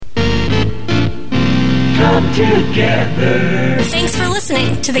come together. Thanks for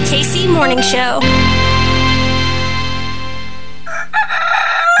listening to the KC Morning Show.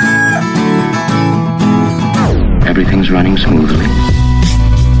 Everything's running smoothly.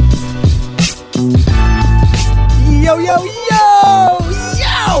 Yo, yo, yo!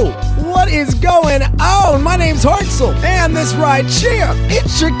 Yo! What is going on? My name's Hartzell, and this right here,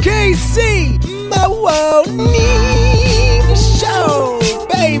 it's your KC Morning Show,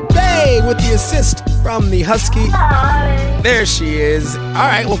 baby, with the assist from the Husky. There she is. All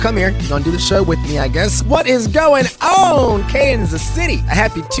right, well, come here. You're going to do the show with me, I guess. What is going on, Kansas City? A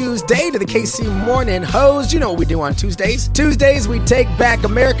happy Tuesday to the KC Morning Hoes. You know what we do on Tuesdays. Tuesdays, we take back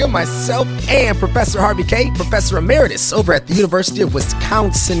America, myself and Professor Harvey Kaye, Professor Emeritus over at the University of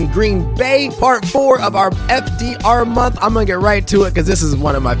Wisconsin, Green Bay. Part 4 of our FDR Month. I'm going to get right to it because this is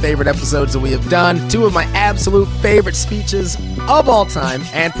one of my favorite episodes that we have done. 2 of my absolute favorite speeches of all time,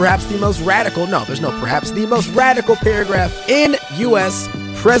 and perhaps the most radical, the most radical paragraph in U.S.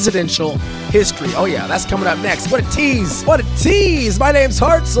 presidential history. Oh yeah, that's coming up next. What a tease. What a tease. My name's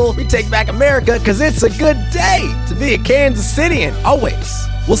Hartzell. We take back America because it's a good day to be a Kansas Citian. Always.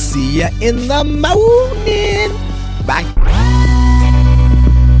 We'll see ya in the morning. Bye.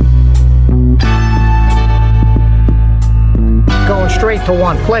 Going straight to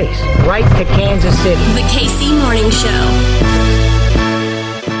one place, right to Kansas City. The KC Morning Show.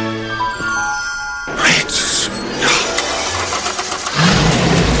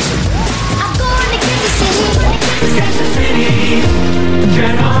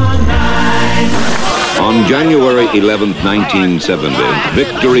 On January 11th, 1970,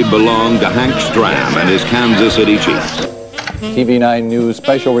 victory belonged to Hank Stram and his Kansas City Chiefs. TV9 News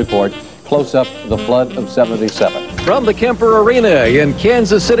special report, close up the flood of 77. From the Kemper Arena in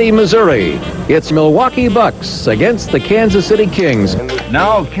Kansas City, Missouri, it's Milwaukee Bucks against the Kansas City Kings.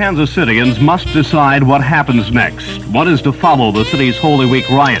 Now Kansas Cityans must decide what happens next. What is to follow the city's Holy Week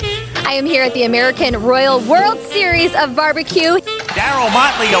riots? I am here at the American Royal World Series of Barbecue. Darryl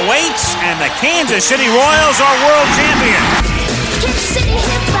Motley awaits, and the Kansas City Royals are world champions.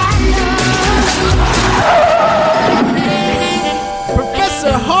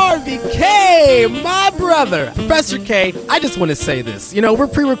 Professor Harvey Kaye, my brother. Professor Kaye, I just want to say this. You know, we're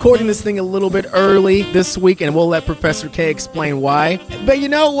pre-recording this thing a little bit early this week, and we'll let Professor Kaye explain why. But you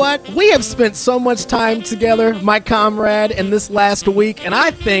know what? We have spent so much time together, my comrade, in this last week, and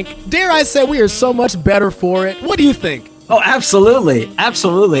I think, dare I say, we are so much better for it. What do you think? Oh, absolutely.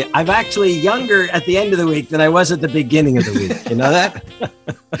 Absolutely. I'm actually younger at the end of the week than I was at the beginning of the week. You know that?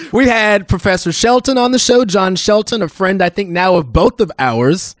 We had Professor Shelton on the show, John Shelton, a friend I think now of both of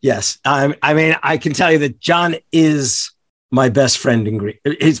ours. Yes. I mean, I can tell you that John is my best friend in Green.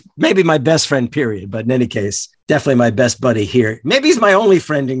 He's maybe my best friend, period. But in any case, definitely my best buddy here. Maybe he's my only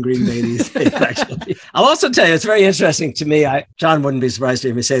friend in Green Bay these days, actually. I'll also tell you, it's very interesting to me. John wouldn't be surprised to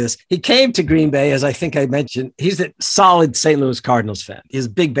hear me say this. He came to Green Bay, as I think I mentioned. He's a solid St. Louis Cardinals fan. He's a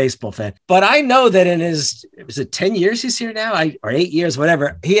big baseball fan. But I know that in his, is it 10 years he's here now? Or 8 years,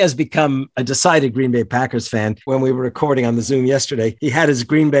 whatever. He has become a decided Green Bay Packers fan. When we were recording on the Zoom yesterday, he had his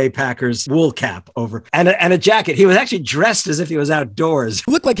Green Bay Packers wool cap over and a jacket. He was actually dressed as if he was outdoors.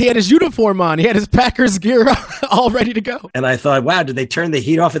 It looked like he had his uniform on. He had his Packers gear all ready to go. And I thought, wow, did they turn the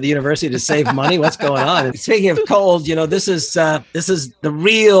heat off at the university to save money? What's going on? And speaking of cold, you know, this is the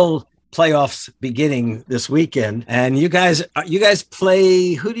real playoffs beginning this weekend. And you guys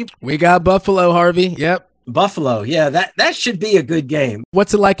play, who do you? We got Buffalo, Harvey. Yep. Buffalo. Yeah, that should be a good game.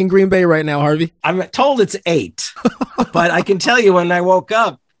 What's it like in Green Bay right now, Harvey? I'm told it's 8, but I can tell you when I woke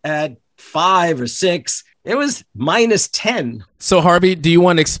up at 5 or 6, it was -10. So, Harvey, do you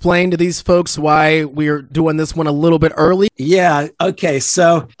want to explain to these folks why we're doing this one a little bit early? Yeah. Okay.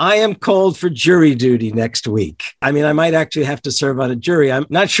 So I am called for jury duty next week. I mean, I might actually have to serve on a jury. I'm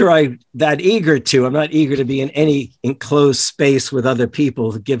not sure I'm that eager to. I'm not eager to be in any enclosed space with other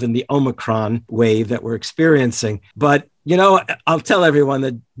people, given the Omicron wave that we're experiencing. But you know, I'll tell everyone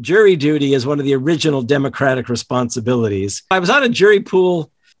that jury duty is one of the original democratic responsibilities. I was on a jury pool,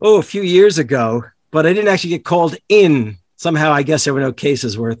 a few years ago, but I didn't actually get called in. Somehow, I guess there were no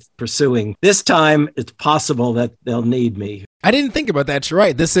cases worth pursuing. This time, it's possible that they'll need me. I didn't think about that. You're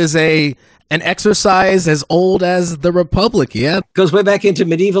right. This is an exercise as old as the Republic, yeah? It goes way back into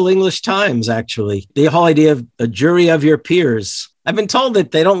medieval English times, actually. The whole idea of a jury of your peers. I've been told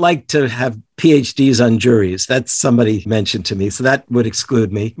that they don't like to have PhDs on juries. That's somebody mentioned to me. So that would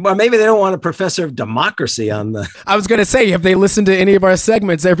exclude me. Well, maybe they don't want a professor of democracy on the... I was going to say, have they listened to any of our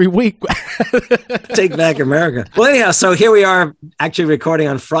segments every week? Take Back America. Well, anyhow, so here we are actually recording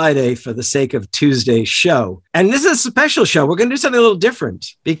on Friday for the sake of Tuesday's show. And this is a special show. We're going to do something a little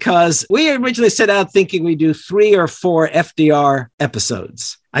different because we originally set out thinking we do 3 or 4 FDR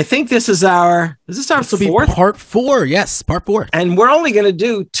episodes. I think this is our fourth? Part 4. Yes, part 4. And we're only going to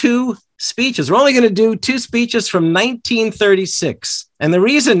do 2 speeches. We're only going to do 2 speeches from 1936. And the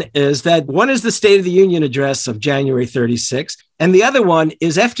reason is that one is the State of the Union address of January 36, and the other one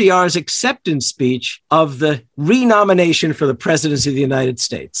is FDR's acceptance speech of the renomination for the presidency of the United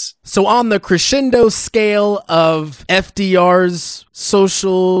States. So on the crescendo scale of FDR's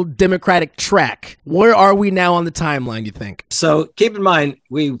social democratic track, where are we now on the timeline, you think? So keep in mind,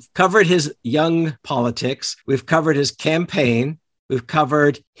 we've covered his young politics. We've covered his campaign. We've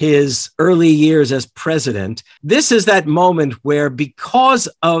covered his early years as president. This is that moment where, because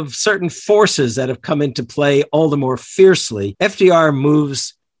of certain forces that have come into play all the more fiercely, FDR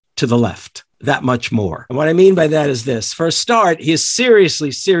moves to the left that much more. And what I mean by that is this. For a start, he is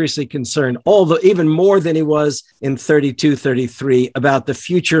seriously concerned, even more than he was in 32, 33, about the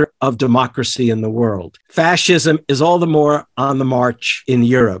future of democracy in the world. Fascism is all the more on the march in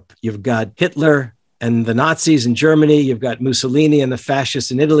Europe. You've got Hitler and the Nazis in Germany, you've got Mussolini and the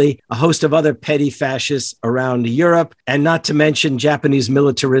fascists in Italy, a host of other petty fascists around Europe, and not to mention Japanese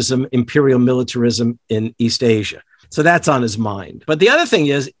militarism, imperial militarism in East Asia. So that's on his mind. But the other thing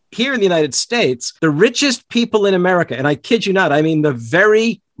is, here in the United States, the richest people in America, and I kid you not, I mean the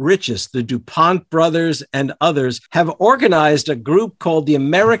very richest, the DuPont brothers and others, have organized a group called the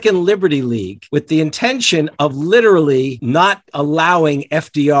American Liberty League with the intention of literally not allowing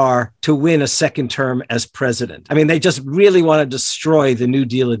FDR to win a second term as president. I mean, they just really want to destroy the New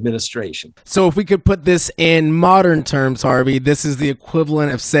Deal administration. So if we could put this in modern terms, Harvey, this is the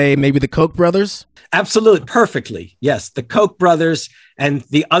equivalent of, say, maybe the Koch brothers? Absolutely. Perfectly. Yes. The Koch brothers and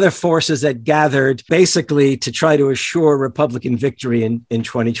the other forces that gathered basically to try to assure Republican victory in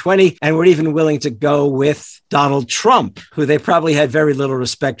 2020. And were even willing to go with Donald Trump, who they probably had very little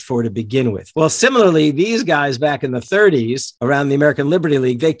respect for to begin with. Well, similarly, these guys back in the 30s around the American Liberty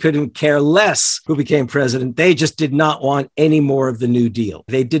League, they couldn't care less who became president. They just did not want any more of the New Deal.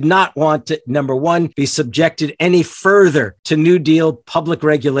 They did not want to, number one, be subjected any further to New Deal public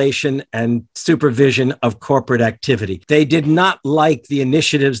regulation and supervision of corporate activity. They did not like the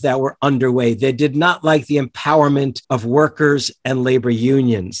initiatives that were underway. They did not like the empowerment of workers and labor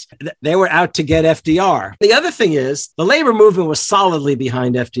unions. They were out to get FDR. The other thing is, the labor movement was solidly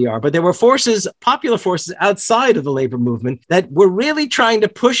behind FDR, but there were forces, popular forces outside of the labor movement that were really trying to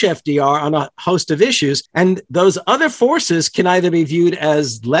push FDR on a host of issues. And those other forces can either be viewed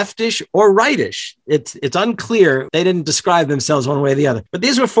as leftish or rightish. It's unclear. They didn't describe themselves one way or the other. But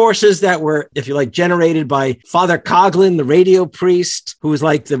these were forces that were, if you like, generated by Father Coughlin, the radio priest, who was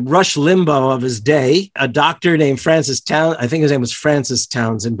like the Rush Limbaugh of his day, a doctor named Francis Townsend. I think his name was Francis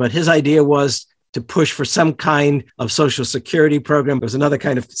Townsend, but his idea was to push for some kind of social security program. There was another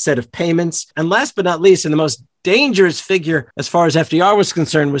kind of set of payments. And last but not least, and the most dangerous figure as far as FDR was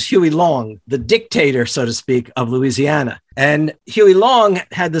concerned was Huey Long, the dictator, so to speak, of Louisiana. And Huey Long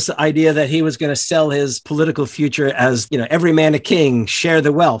had this idea that he was going to sell his political future as, every man a king, share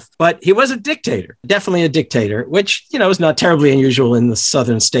the wealth. But he was a dictator, definitely a dictator, which, is not terribly unusual in the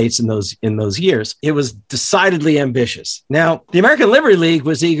southern states in those years. It was decidedly ambitious. Now, the American Liberty League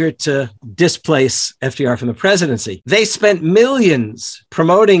was eager to displace FDR from the presidency. They spent millions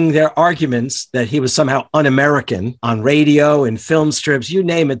promoting their arguments that he was somehow un-American on radio and film strips, you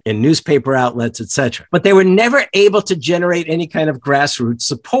name it, in newspaper outlets, etc. But they were never able to generate any kind of grassroots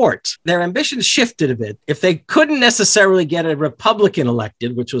support. Their ambitions shifted a bit. If they couldn't necessarily get a Republican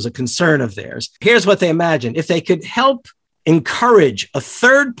elected, which was a concern of theirs, here's what they imagined. If they could help encourage a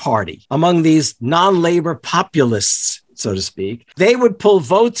third party among these non-labor populists, so to speak, they would pull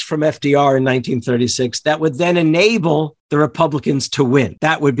votes from FDR in 1936 that would then enable the Republicans to win.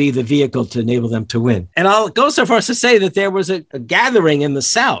 That would be the vehicle to enable them to win. And I'll go so far as to say that there was a gathering in the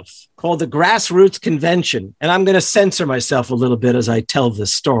South called the Grassroots Convention. And I'm going to censor myself a little bit as I tell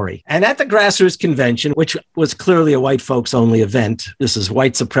this story. And at the Grassroots Convention, which was clearly a white folks only event, this is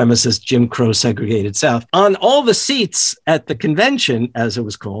white supremacist, Jim Crow segregated South, on all the seats at the convention, as it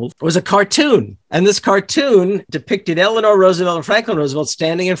was called, was a cartoon. And this cartoon depicted Eleanor Roosevelt and Franklin Roosevelt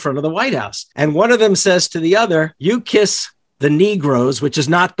standing in front of the White House. And one of them says to the other, "You kiss the Negroes," which is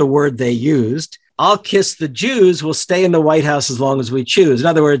not the word they used, I'll kiss the Jews, we'll stay in the White House as long as we choose. In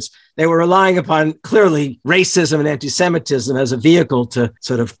other words, they were relying upon clearly racism and anti-Semitism as a vehicle to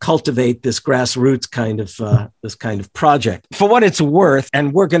sort of cultivate this grassroots kind of project. For what it's worth,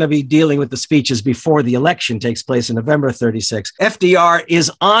 and we're going to be dealing with the speeches before the election takes place in November 36, FDR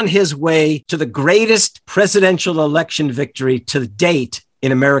is on his way to the greatest presidential election victory to date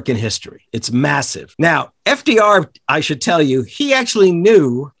in American history. It's massive. Now, FDR, I should tell you, he actually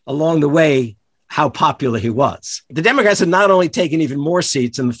knew along the way how popular he was. The Democrats had not only taken even more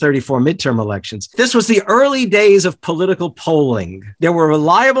seats in the 34 midterm elections, this was the early days of political polling. There were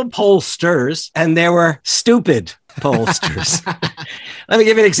reliable pollsters and there were stupid pollsters. Let me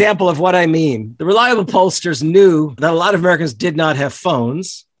give you an example of what I mean. The reliable pollsters knew that a lot of Americans did not have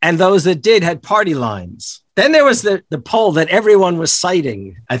phones, and those that did had party lines. Then there was the poll that everyone was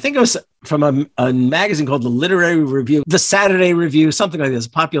citing. I think it was from a magazine called the Literary Review, the Saturday Review, something like this, a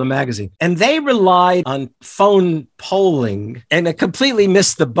popular magazine. And they relied on phone polling, and it completely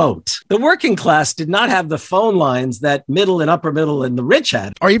missed the boat. The working class did not have the phone lines that middle and upper middle and the rich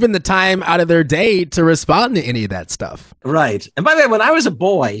had. Or even the time out of their day to respond to any of that stuff. Right. And by the way, when I was a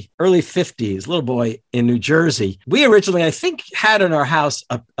boy, early 50s, little boy in New Jersey, we originally, I think, had in our house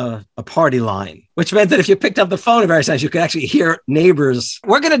a party line, which meant that if you picked up the phone at various times, you could actually hear neighbors.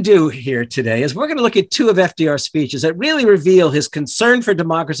 We're going to do here today is we're going to look at two of FDR's speeches that really reveal his concern for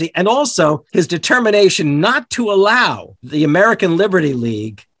democracy and also his determination not to allow the American Liberty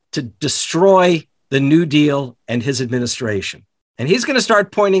League to destroy the New Deal and his administration. And he's going to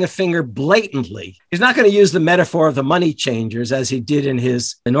start pointing a finger blatantly. He's not going to use the metaphor of the money changers as he did in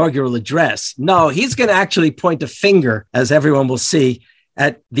his inaugural address. No, he's going to actually point a finger, as everyone will see,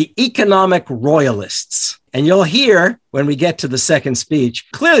 at the economic royalists. And you'll hear when we get to the second speech,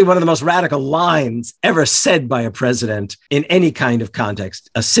 clearly one of the most radical lines ever said by a president in any kind of context,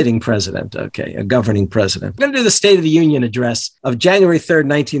 a sitting president, a governing president. We're going to do the State of the Union address of January 3rd,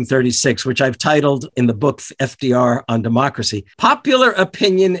 1936, which I've titled in the book FDR on Democracy, Popular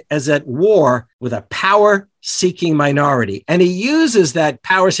Opinion is at War with a Power-Seeking Minority. And he uses that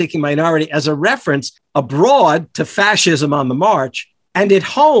power-seeking minority as a reference abroad to fascism on the march, and at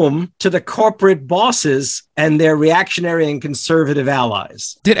home to the corporate bosses and their reactionary and conservative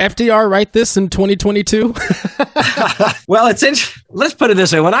allies. Did FDR write this in 2022? Well, let's put it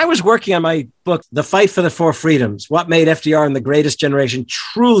this way. When I was working on my book, The Fight for the Four Freedoms, What Made FDR and the Greatest Generation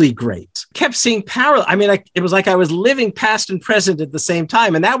Truly Great, kept seeing parallel. I mean, it was like I was living past and present at the same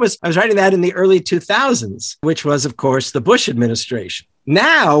time. And I was writing that in the early 2000s, which was, of course, the Bush administration.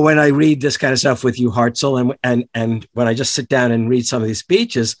 Now, when I read this kind of stuff with you, Hartzell, and when I just sit down and read some of these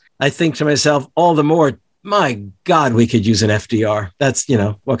speeches, I think to myself all the more, my God, we could use an FDR. That's,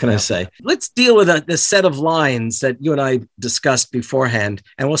 what can I say? Let's deal with this set of lines that you and I discussed beforehand.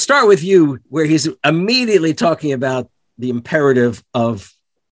 And we'll start with you, where he's immediately talking about the imperative of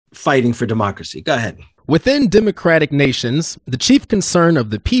fighting for democracy. Go ahead. Within democratic nations, the chief concern of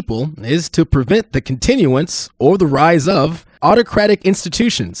the people is to prevent the continuance or the rise of autocratic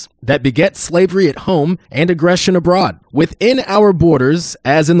institutions that beget slavery at home and aggression abroad. Within our borders,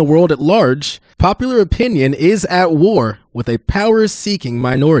 as in the world at large, popular opinion is at war with a power-seeking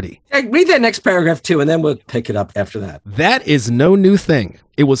minority. Hey, read that next paragraph too, and then we'll pick it up after that. That is no new thing.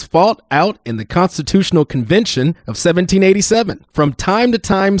 It was fought out in the Constitutional Convention of 1787. From time to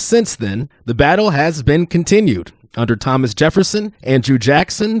time since then, the battle has been continued under Thomas Jefferson, Andrew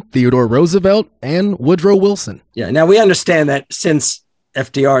Jackson, Theodore Roosevelt, and Woodrow Wilson. Yeah, now we understand that since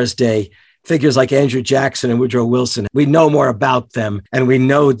FDR's day, figures like Andrew Jackson and Woodrow Wilson, we know more about them, and we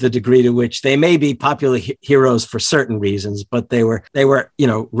know the degree to which they may be popular heroes for certain reasons, but they were,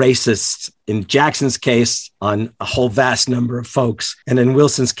 racists. In Jackson's case, on a whole vast number of folks, and in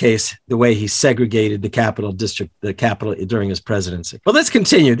Wilson's case, the way he segregated the capital during his presidency. Well, let's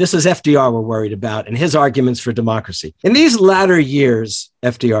continue. This is FDR we're worried about and his arguments for democracy. In these latter years,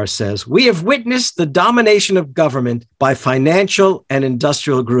 FDR says, we have witnessed the domination of government by financial and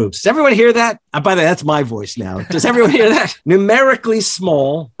industrial groups. Does everyone hear that? By the way, that's my voice now. Does everyone hear that? Numerically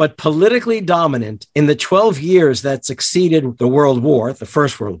small, but politically dominant in the 12 years that succeeded the World War, the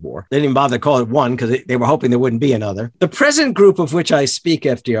First World War. They didn't even bother to call it one because they were hoping there wouldn't be another. The present group of which I speak,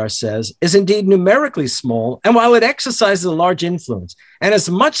 FDR says, is indeed numerically small, and while it exercises a large influence and has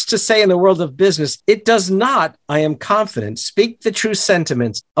much to say in the world of business, it does not, I am confident, speak the true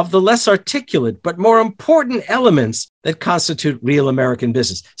sentiments of the less articulate but more important elements that constitute real American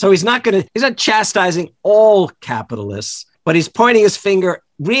business. So he's not chastising all capitalists, but he's pointing his finger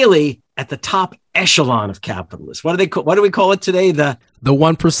really at the top echelon of capitalists. What do we call it today? The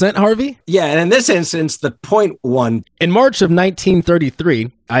 1%, Harvey? Yeah, and in this instance, the 0.1. In March of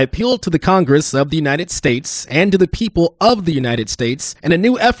 1933, I appealed to the Congress of the United States and to the people of the United States in a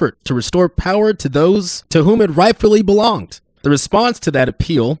new effort to restore power to those to whom it rightfully belonged. The response to that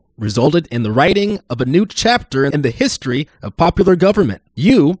appeal resulted in the writing of a new chapter in the history of popular government.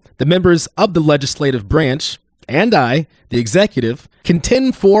 You, the members of the legislative branch, and I, the executive,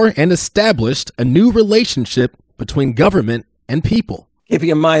 contend for and established a new relationship between government and people. Keeping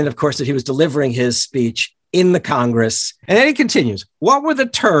in mind, of course, that he was delivering his speech in the Congress. And then he continues, what were the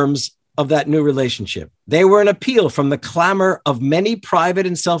terms of that new relationship? They were an appeal from the clamor of many private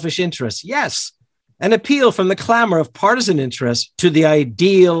and selfish interests. Yes, an appeal from the clamor of partisan interests to the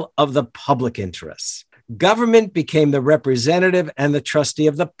ideal of the public interests. Government became the representative and the trustee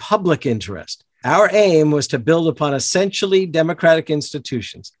of the public interest. Our aim was to build upon essentially democratic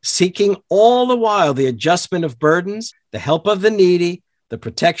institutions, seeking all the while the adjustment of burdens, the help of the needy, the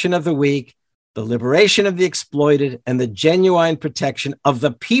protection of the weak, the liberation of the exploited, and the genuine protection of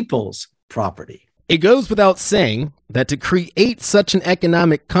the people's property. It goes without saying that to create such an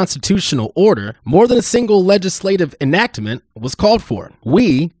economic constitutional order, more than a single legislative enactment was called for.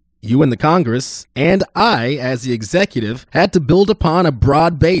 We, you in the Congress, and I, as the executive, had to build upon a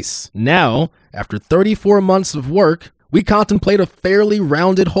broad base. Now, after 34 months of work, we contemplate a fairly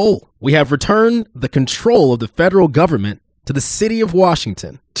rounded whole. We have returned the control of the federal government to the city of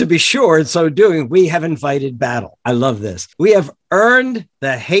Washington. To be sure, in so doing, we have invited battle. I love this. We have earned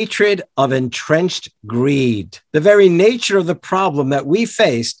the hatred of entrenched greed. The very nature of the problem that we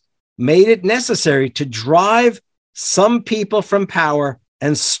faced made it necessary to drive some people from power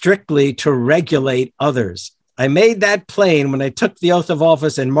and strictly to regulate others. I made that plain when I took the oath of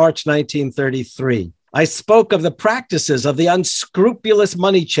office in March 1933. I spoke of the practices of the unscrupulous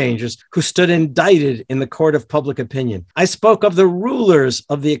money changers who stood indicted in the court of public opinion. I spoke of the rulers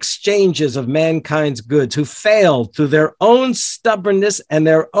of the exchanges of mankind's goods who failed through their own stubbornness and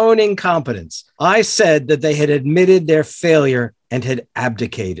their own incompetence. I said that they had admitted their failure and had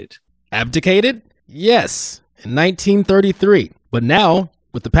abdicated. Abdicated? Yes, in 1933. But now,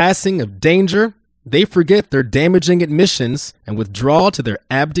 with the passing of danger, they forget their damaging admissions and withdraw to their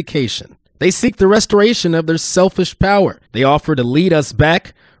abdication. They seek the restoration of their selfish power. They offer to lead us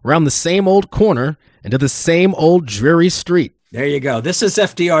back around the same old corner into the same old dreary street. There you go. This is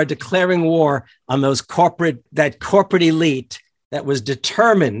FDR declaring war on that corporate elite that was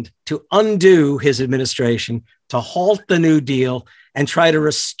determined to undo his administration, to halt the New Deal, and try to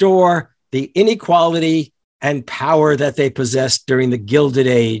restore the inequality and power that they possessed during the Gilded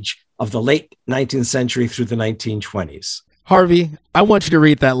Age of the late 19th century through the 1920s. Harvey, I want you to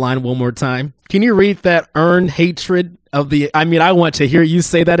read that line one more time. Can you read that earned hatred of the... I want to hear you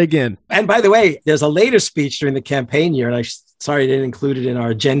say that again. And by the way, there's a later speech during the campaign year, and sorry I didn't include it in our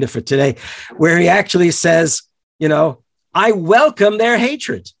agenda for today, where he actually says, I welcome their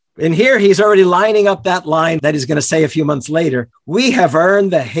hatred. And here he's already lining up that line that he's going to say a few months later. We have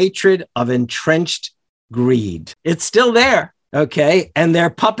earned the hatred of entrenched greed. It's still there. Okay. And their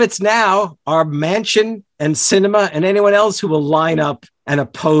puppets now are Manchin and Sinema and anyone else who will line up and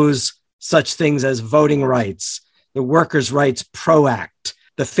oppose such things as voting rights, the Workers' Rights PRO Act,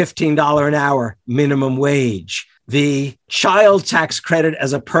 the $15 an hour minimum wage, the child tax credit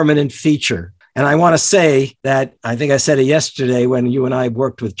as a permanent feature. And I want to say that I think I said it yesterday when you and I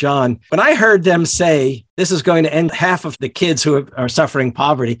worked with John. When I heard them say this is going to end half of the kids who are suffering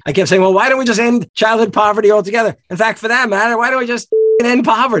poverty, I kept saying, well, why don't we just end childhood poverty altogether? In fact, for that matter, why don't we just end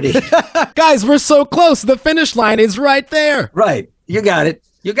poverty? Guys, we're so close. The finish line is right there. Right. You got it.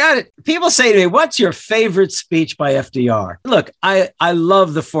 You got it. People say to me, what's your favorite speech by FDR? Look, I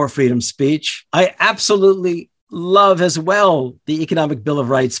love the Four Freedoms speech. I absolutely love as well the Economic Bill of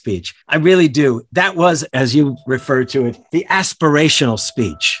Rights speech. I really do. That was, as you referred to it, the aspirational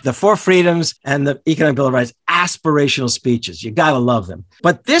speech. The Four Freedoms and the Economic Bill of Rights, aspirational speeches. You got to love them.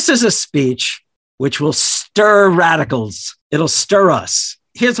 But this is a speech which will stir radicals. It'll stir us.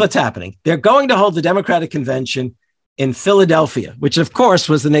 Here's what's happening. They're going to hold the Democratic Convention in Philadelphia, which of course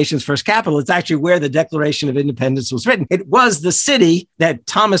was the nation's first capital. It's actually where the Declaration of Independence was written. It was the city that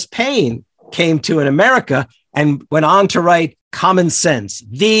Thomas Paine came to in America and went on to write Common Sense,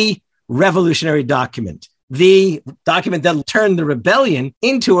 the revolutionary document, the document that turned the rebellion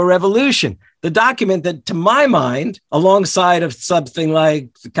into a revolution, the document that, to my mind, alongside of something like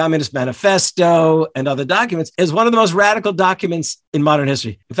the Communist Manifesto and other documents, is one of the most radical documents in modern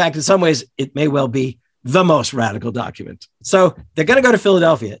history. In fact, in some ways, it may well be the most radical document. So they're going to go to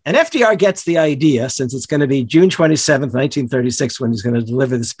Philadelphia. And FDR gets the idea, since it's going to be June 27th, 1936, when he's going to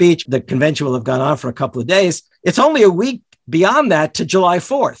deliver the speech. The convention will have gone on for a couple of days. It's only a week beyond that to July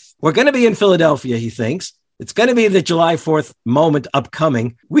 4th. We're going to be in Philadelphia, he thinks. It's going to be the July 4th moment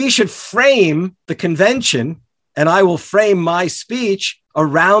upcoming. We should frame the convention, and I will frame my speech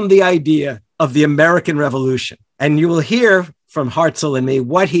around the idea of the American Revolution. And you will hear from Hartzell and me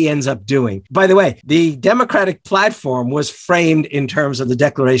what he ends up doing. By the way, the Democratic platform was framed in terms of the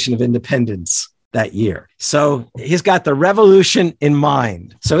Declaration of Independence that year. So he's got the revolution in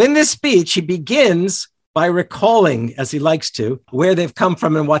mind. So in this speech, he begins by recalling, as he likes to, where they've come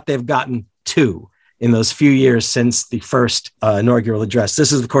from and what they've gotten to in those few years since the first inaugural address.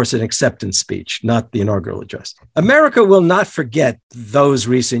 This is, of course, an acceptance speech, not the inaugural address. America will not forget these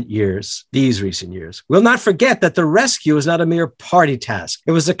recent years. We'll not forget that the rescue is not a mere party task.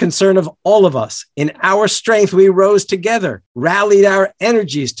 It was a concern of all of us. In our strength, we rose together, rallied our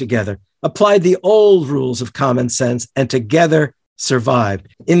energies together, applied the old rules of common sense, and together survived.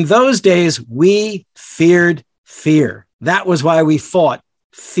 In those days, we feared fear. That was why we fought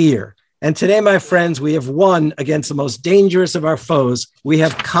fear. And today, my friends, we have won against the most dangerous of our foes. We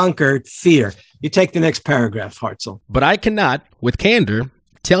have conquered fear. You take the next paragraph, Hartzell. But I cannot, with candor,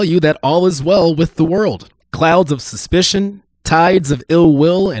 tell you that all is well with the world. Clouds of suspicion, tides of ill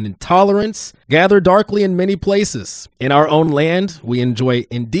will and intolerance gather darkly in many places. In our own land, we enjoy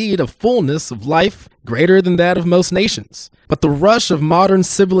indeed a fullness of life greater than that of most nations. But the rush of modern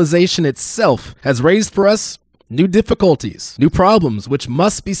civilization itself has raised for us new difficulties, new problems which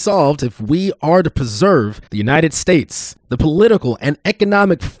must be solved if we are to preserve the United States, the political and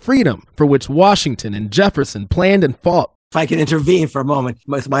economic freedom for which Washington and Jefferson planned and fought. If I can intervene for a moment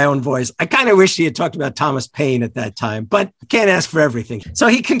with my own voice, I kind of wish he had talked about Thomas Paine at that time, but can't ask for everything. So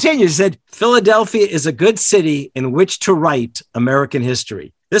he continues, said, Philadelphia is a good city in which to write American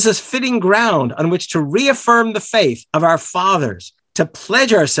history. This is fitting ground on which to reaffirm the faith of our fathers, to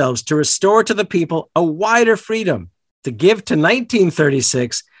pledge ourselves to restore to the people a wider freedom, to give to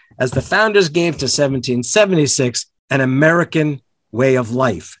 1936, as the founders gave to 1776, an American way of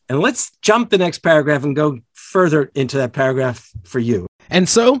life. And let's jump the next paragraph and go further into that paragraph for you. And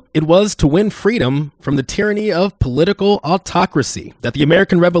so it was to win freedom from the tyranny of political autocracy that the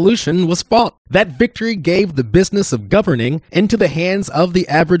American Revolution was fought. That victory gave the business of governing into the hands of the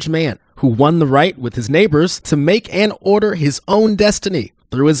average man, who won the right with his neighbors to make and order his own destiny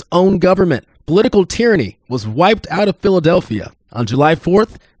through his own government. Political tyranny was wiped out of Philadelphia on July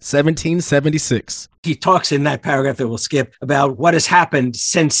 4th, 1776. He talks in that paragraph that we'll skip about what has happened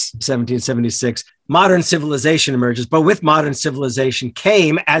since 1776. Modern civilization emerges, but with modern civilization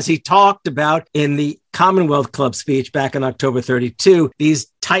came, as he talked about in the Commonwealth Club speech back in October 32, these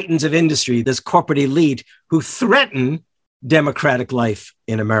titans of industry, this corporate elite who threaten democratic life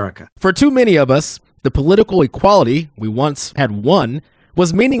in America. For too many of us, the political equality we once had won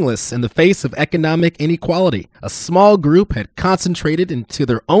was meaningless in the face of economic inequality. A small group had concentrated into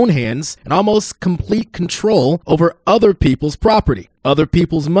their own hands an almost complete control over other people's property, other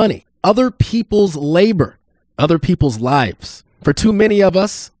people's money, other people's labor, other people's lives. For too many of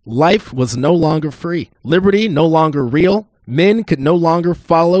us, life was no longer free, liberty no longer real, men could no longer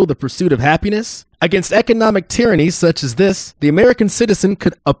follow the pursuit of happiness. Against economic tyranny such as this, the American citizen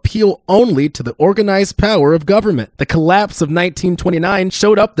could appeal only to the organized power of government. The collapse of 1929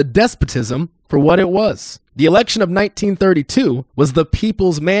 showed up the despotism for what it was. The election of 1932 was the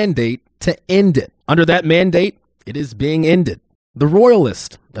people's mandate to end it. Under that mandate, it is being ended. The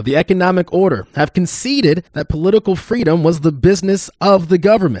royalists of the economic order have conceded that political freedom was the business of the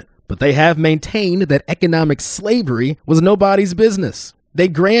government, but they have maintained that economic slavery was nobody's business. They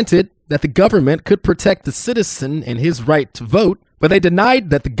granted that the government could protect the citizen and his right to vote, but they denied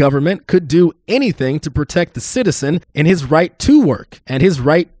that the government could do anything to protect the citizen and his right to work and his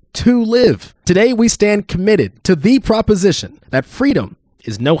right to live. Today, we stand committed to the proposition that freedom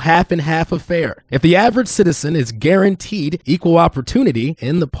is no half and half affair. If the average citizen is guaranteed equal opportunity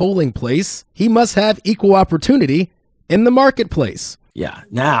in the polling place, he must have equal opportunity in the marketplace. Yeah.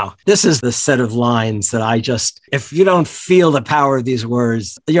 Now, this is the set of lines that if you don't feel the power of these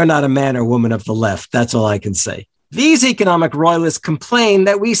words, you're not a man or woman of the left. That's all I can say. These economic royalists complain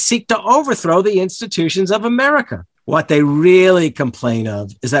that we seek to overthrow the institutions of America. What they really complain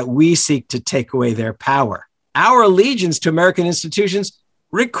of is that we seek to take away their power. Our allegiance to American institutions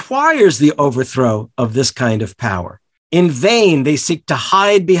requires the overthrow of this kind of power. In vain, they seek to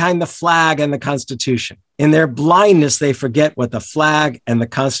hide behind the flag and the Constitution. In their blindness, they forget what the flag and the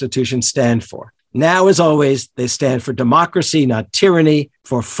Constitution stand for. Now, as always, they stand for democracy, not tyranny,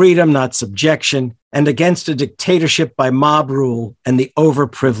 for freedom, not subjection, and against a dictatorship by mob rule and the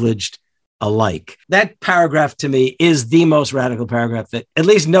overprivileged alike. That paragraph to me is the most radical paragraph that at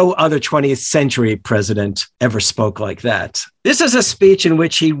least no other 20th century president ever spoke like that. This is a speech in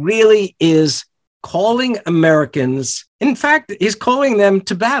which he really is calling Americans, in fact, he's calling them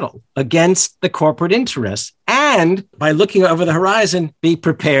to battle against the corporate interests. And by looking over the horizon, be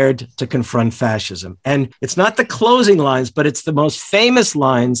prepared to confront fascism. And it's not the closing lines, but it's the most famous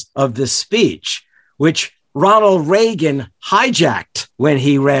lines of this speech, which Ronald Reagan hijacked when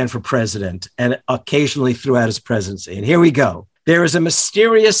he ran for president and occasionally throughout his presidency. And here we go. There is a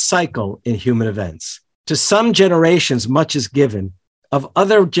mysterious cycle in human events. To some generations, much is given. Of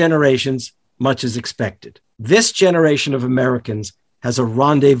other generations, much is expected. This generation of Americans has a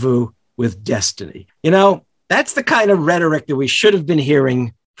rendezvous with destiny. You know, that's the kind of rhetoric that we should have been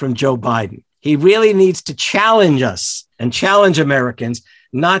hearing from Joe Biden. He really needs to challenge us and challenge Americans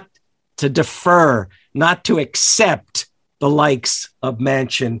not to defer, not to accept the likes of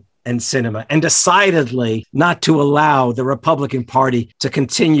Manchin and Sinema, and decidedly not to allow the Republican Party to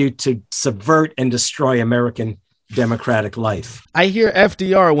continue to subvert and destroy American democratic life. I hear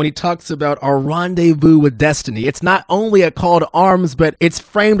FDR when he talks about our rendezvous with destiny. It's not only a call to arms, but it's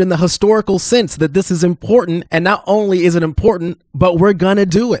framed in the historical sense that this is important. And not only is it important, but we're going to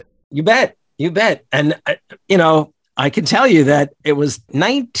do it. You bet. You bet. And, I can tell you that it was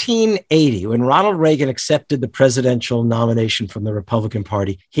 1980 when Ronald Reagan accepted the presidential nomination from the Republican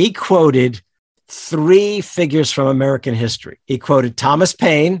Party. He quoted three figures from American history. He quoted Thomas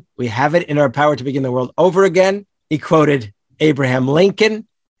Paine, "We have it in our power to begin the world over again." He quoted Abraham Lincoln,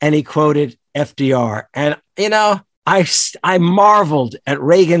 and he quoted FDR. And, I marveled at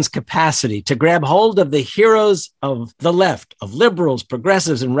Reagan's capacity to grab hold of the heroes of the left, of liberals,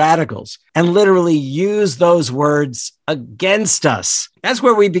 progressives, and radicals, and literally use those words against us. That's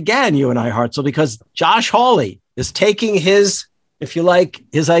where we began, you and I, Hartzell, because Josh Hawley is taking his, if you like,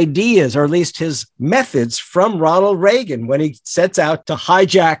 his ideas, or at least his methods from Ronald Reagan when he sets out to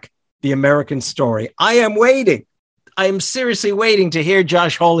hijack the American story. I am seriously waiting to hear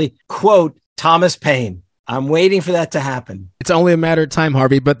Josh Hawley quote Thomas Paine. I'm waiting for that to happen. It's only a matter of time,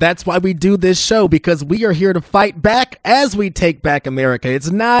 Harvey, but that's why we do this show, because we are here to fight back as we take back America.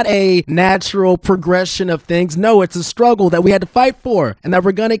 It's not a natural progression of things. No, it's a struggle that we had to fight for and that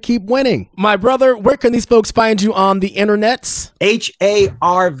we're going to keep winning. My brother, where can these folks find you on the internets?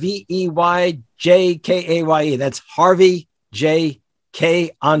 HarveyJKaye. That's Harvey J.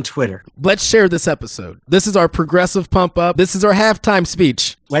 K on Twitter. Let's share this episode. This is our progressive pump up. This is our halftime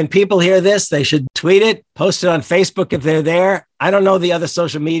speech. When people hear this, they should tweet it, post it on Facebook if they're there. I don't know the other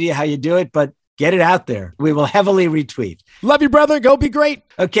social media, how you do it, but get it out there. We will heavily retweet. Love you, brother. Go be great.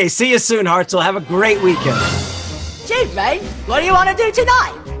 Okay, see you soon, Hartzell. Have a great weekend. Chief, mate, what do you want to do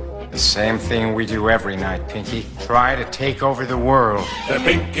tonight? The same thing we do every night, Pinky. Try to take over the world. The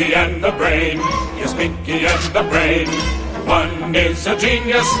Pinky and the Brain. Yes, Pinky and the Brain. One is a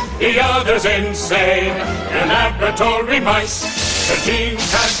genius, the other's insane. They're laboratory mice, their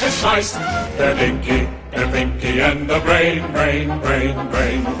genes have been spiced. They're Pinky and the Brain.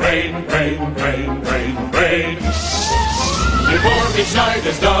 Before each night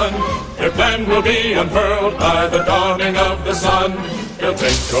is done, their plan will be unfurled by the dawning of the sun. They'll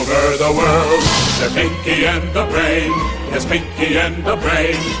take over the world. They're Pinky and the Brain. Yes, Pinky and the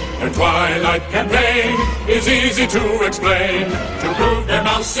Brain. Their twilight campaign is easy to explain. To prove their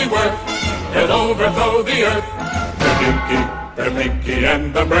mousy worth, they'll overthrow the earth. They're Pinky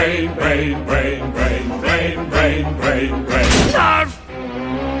and the Brain.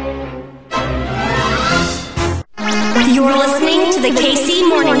 You're listening to the KC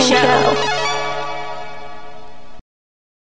Morning Show.